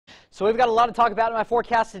So we've got a lot to talk about in my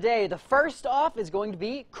forecast today. The first off is going to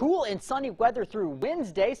be cool and sunny weather through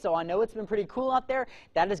Wednesday. So I know it's been pretty cool out there.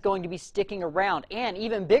 That is going to be sticking around, and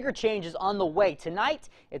even bigger changes on the way. Tonight,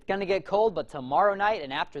 it's going to get cold, but tomorrow night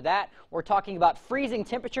and after that, we're talking about freezing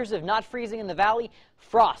temperatures. If not freezing in the valley,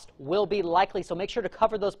 frost will be likely. So make sure to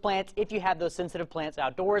cover those plants if you have those sensitive plants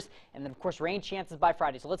outdoors. And then, of course, rain chances by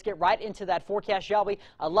Friday. So let's get right into that forecast, shall we?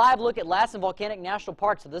 A live look at Lassen Volcanic National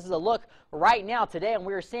Park. So this is a look right now today, and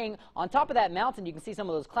we are seeing on top of that mountain, you can see some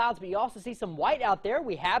of those clouds, but you also see some white out there.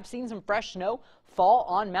 We have seen some fresh snow fall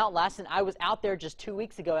on Mount Lassen. I was out there just 2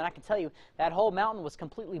 weeks ago, and I can tell you that whole mountain was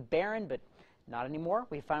completely barren, but not anymore.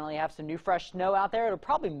 We finally have some new fresh snow out there. It'll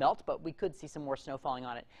probably melt, but we could see some more snow falling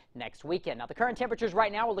on it next weekend. Now, the current temperatures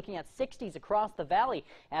right now, we're looking at 60s across the valley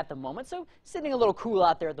at the moment, so sitting a little cool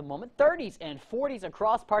out there at the moment. 30s and 40s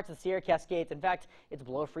across parts of the Sierra Cascades. In fact, it's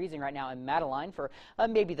below freezing right now in Madeline for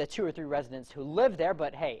maybe the 2 or 3 residents who live there,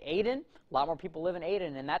 but hey, Aden, a lot more people live in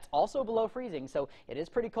Aden, and that's also below freezing, so it is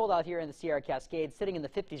pretty cold out here in the Sierra Cascades, sitting in the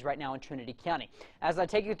 50s right now in Trinity County. As I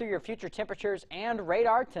take you through your future temperatures and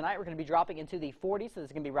radar, tonight we're going to be dropping into the 40s, so this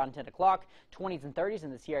is going to be around 10 o'clock, 20s and 30s in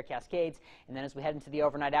the Sierra Cascades, and then as we head into the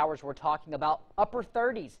overnight hours, we're talking about upper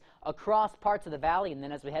 30s across parts of the valley, and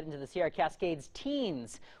then as we head into the Sierra Cascades,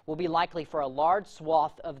 teens will be likely for a large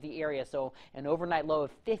swath of the area, so an overnight low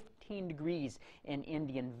of 15 degrees in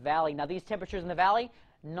Indian Valley. Now, these temperatures in the valley,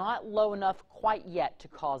 not low enough quite yet to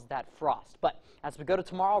cause that frost. But as we go to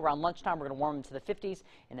tomorrow, around lunchtime, we're going to warm into the 50s.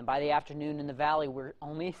 And then by the afternoon in the valley, we're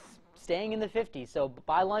only staying in the 50s. So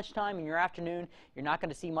by lunchtime in your afternoon, you're not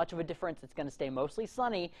going to see much of a difference. It's going to stay mostly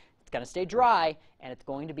sunny. It's going to stay dry, and it's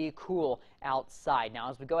going to be cool outside.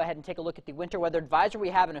 Now, as we go ahead and take a look at the winter weather advisory we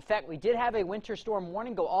have in effect, we did have a winter storm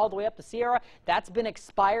warning go all the way up the Sierra. That's been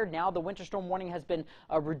expired now. The winter storm warning has been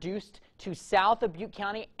reduced to south of Butte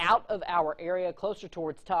County, out of our area, closer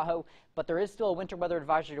towards Tahoe. But there is still a winter weather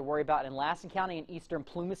advisory to worry about in Lassen County and eastern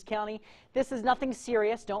Plumas County. This is nothing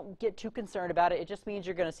serious. Don't get too concerned about it. It just means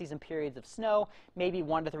you're going to see some periods of snow, maybe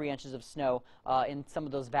 1 to 3 inches of snow in some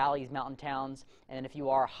of those valleys, mountain towns. And if you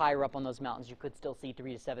are higher up on those mountains, you could still see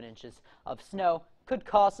 3 to 7 inches of snow. Could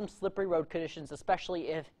cause some slippery road conditions, especially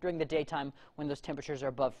if during the daytime when those temperatures are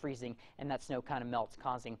above freezing and that snow kind of melts,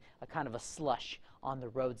 causing a kind of a slush on the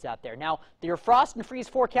roads out there. Now, your frost and freeze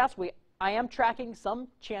forecast, I am tracking some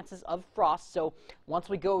chances of frost, so once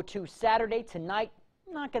we go to Saturday tonight,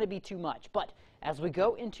 not going to be too much. But as we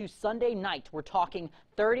go into Sunday night, we're talking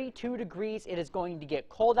 32 degrees. It is going to get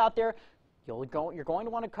cold out there. You're going to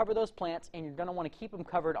want to cover those plants, and you're going to want to keep them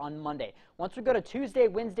covered on Monday. Once we go to Tuesday,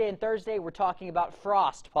 Wednesday, and Thursday, we're talking about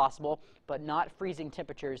frost possible, but not freezing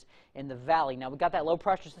temperatures in the valley. Now, we've got that low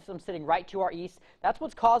pressure system sitting right to our east. That's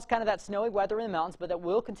what's caused kind of that snowy weather in the mountains, but that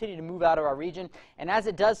will continue to move out of our region. And as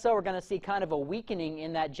it does so, we're going to see kind of a weakening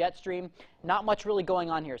in that jet stream. Not much really going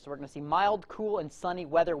on here. So we're going to see mild, cool, and sunny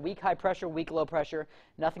weather, weak high pressure, weak low pressure.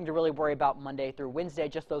 Nothing to really worry about Monday through Wednesday,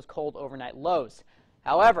 just those cold overnight lows.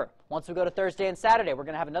 However, once we go to Thursday and Saturday, we're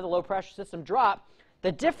going to have another low pressure system drop.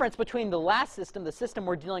 The difference between the last system, the system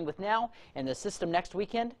we're dealing with now, and the system next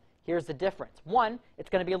weekend, here's the difference. One, it's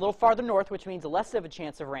going to be a little farther north, which means less of a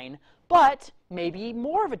chance of rain, but maybe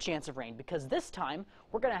more of a chance of rain, because this time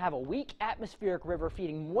we're going to have a weak atmospheric river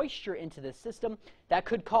feeding moisture into this system that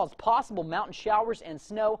could cause possible mountain showers and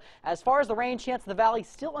snow. As far as the rain chance in the valley,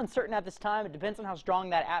 still uncertain at this time. It depends on how strong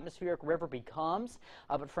that atmospheric river becomes,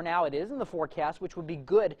 but for now it is in the forecast, which would be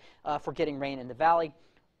good for getting rain in the valley.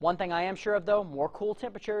 One thing I am sure of, though, more cool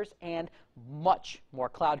temperatures and much more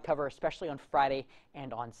cloud cover, especially on Friday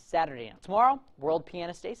and on Saturday. Now, tomorrow, World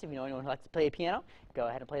Pianist Day. So if you know anyone who likes to play a piano, go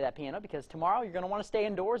ahead and play that piano, because tomorrow you're going to want to stay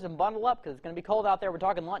indoors and bundle up, because it's going to be cold out there. We're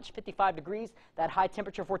talking lunch, 55 degrees. That high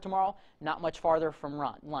temperature for tomorrow, not much farther from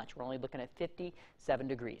lunch. We're only looking at 57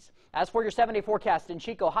 degrees. As for your 7-day forecast in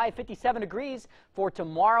Chico, high 57 degrees for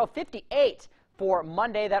tomorrow, 58 for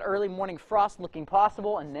Monday. That early morning frost looking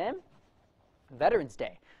possible, and then Veterans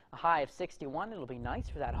Day, a high of 61. It'll be nice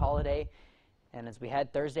for that holiday. And as we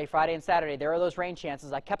head Thursday, Friday, and Saturday, there are those rain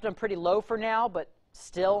chances. I kept them pretty low for now, but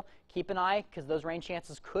still keep an eye, because those rain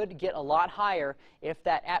chances could get a lot higher if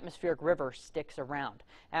that atmospheric river sticks around.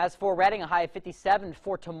 As for Redding, a high of 57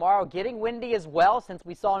 for tomorrow. Getting windy as well. Since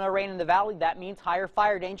we saw no rain in the valley, that means higher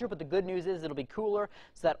fire danger, but the good news is it'll be cooler,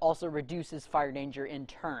 so that also reduces fire danger in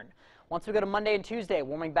turn. Once we go to Monday and Tuesday,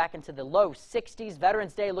 warming back into the low 60s.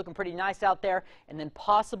 Veterans Day looking pretty nice out there, and then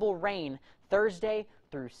possible rain Thursday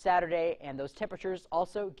through Saturday, and those temperatures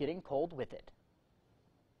also getting cold with it.